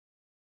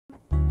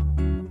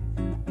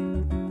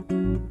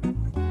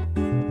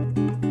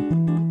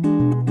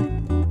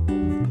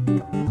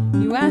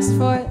you asked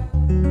for it.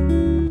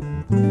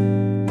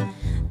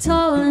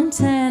 Tall and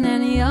tan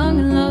and young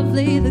and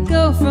lovely, the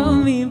girl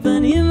from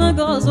Ipanema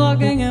goes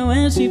walking, and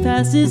when she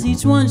passes,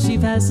 each one she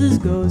passes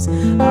goes,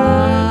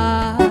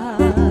 ah.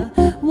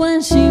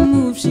 When she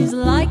moves, she's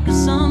like a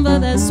samba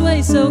that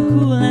sways so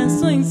cool and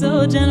swings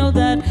so gentle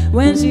that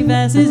when she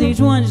passes, each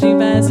one she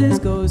passes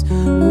goes,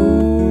 ooh.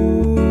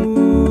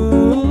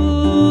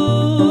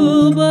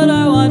 But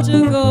I watch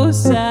her go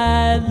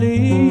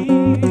sadly.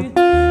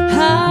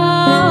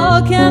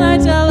 How can I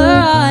tell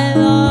her I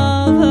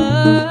love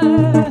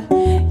her?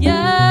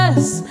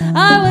 Yes,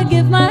 I would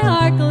give my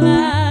heart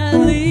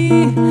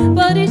gladly.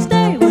 But each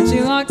day when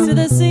she walks to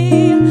the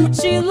sea,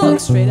 she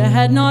looks straight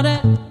ahead, not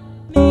at me.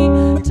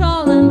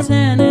 Tall and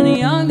tan and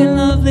young and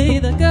lovely,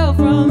 the girl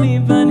from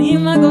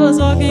Ipanema goes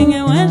walking,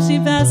 and when she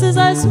passes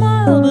I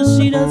smile, but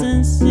she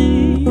doesn't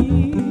see.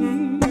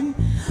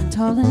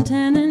 Tall and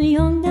tan and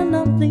young and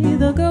lovely,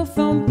 the girl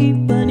from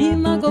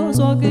Ipanema goes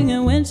walking,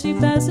 and when she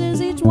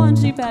passes, each one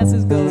she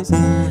passes goes,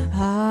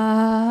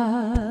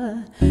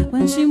 ah.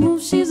 When she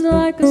moves, she's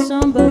like a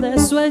samba that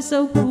sways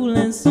so cool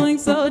and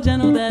swings so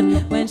gentle that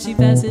when she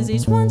passes,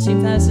 each one she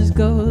passes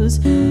goes,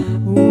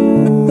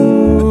 ooh.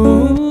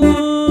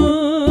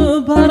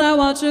 But I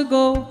watch her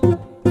go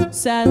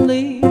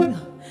sadly.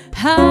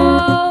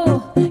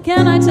 How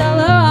can I tell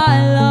her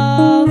I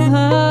love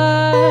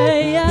her?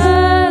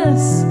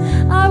 Yes,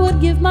 I would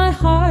give my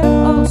heart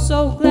oh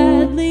so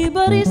gladly.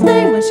 But each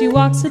day when she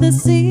walks to the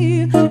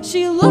sea,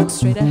 she looks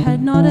straight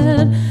ahead, not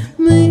at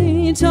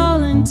me.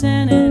 Tall and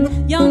tan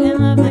and young and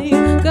lovely,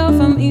 girl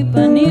from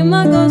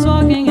Ipanema goes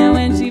walking, and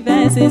when she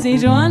passes,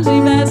 each one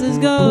she passes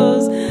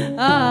goes,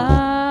 ah.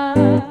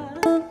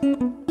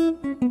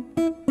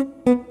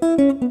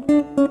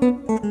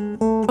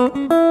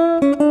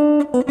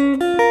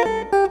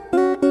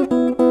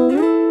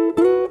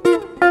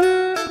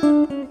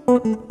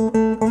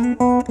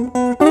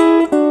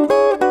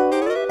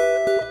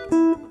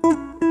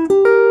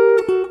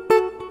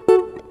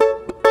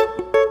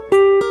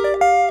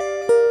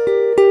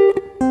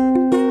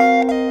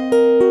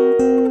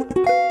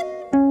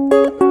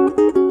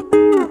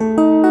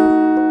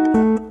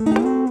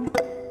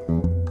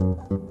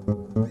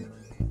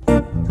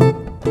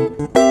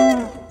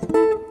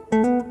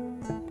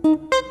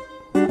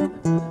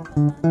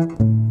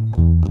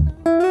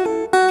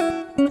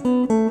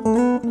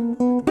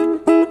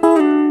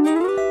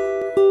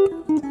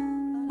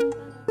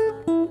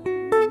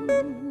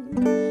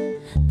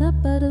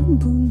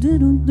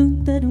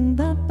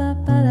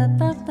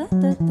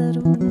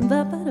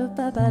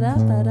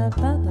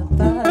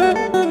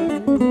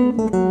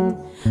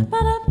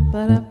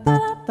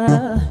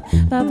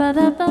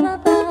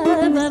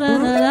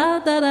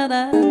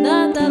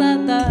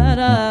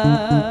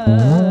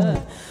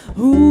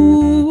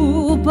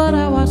 Ooh, but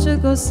I watch her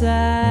go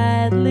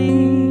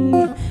sadly.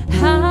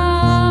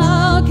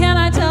 How can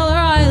I tell her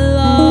I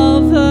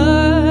love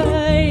her?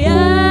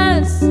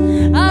 Yes,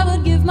 I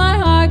would give my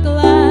heart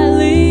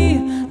gladly.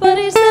 But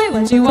each day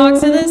when she walks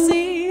to the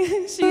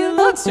sea, she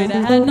looks straight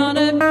ahead, not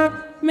at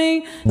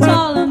me.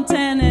 Tall and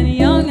tan and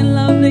young and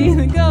lovely,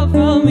 the girl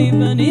from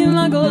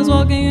Ipanema goes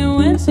walking, and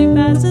when she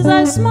passes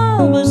I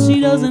smile, but she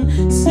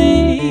doesn't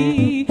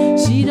see.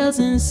 She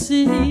doesn't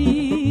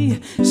see.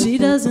 She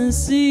doesn't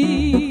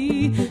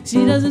see.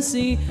 She doesn't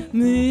see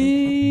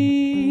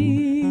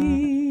me.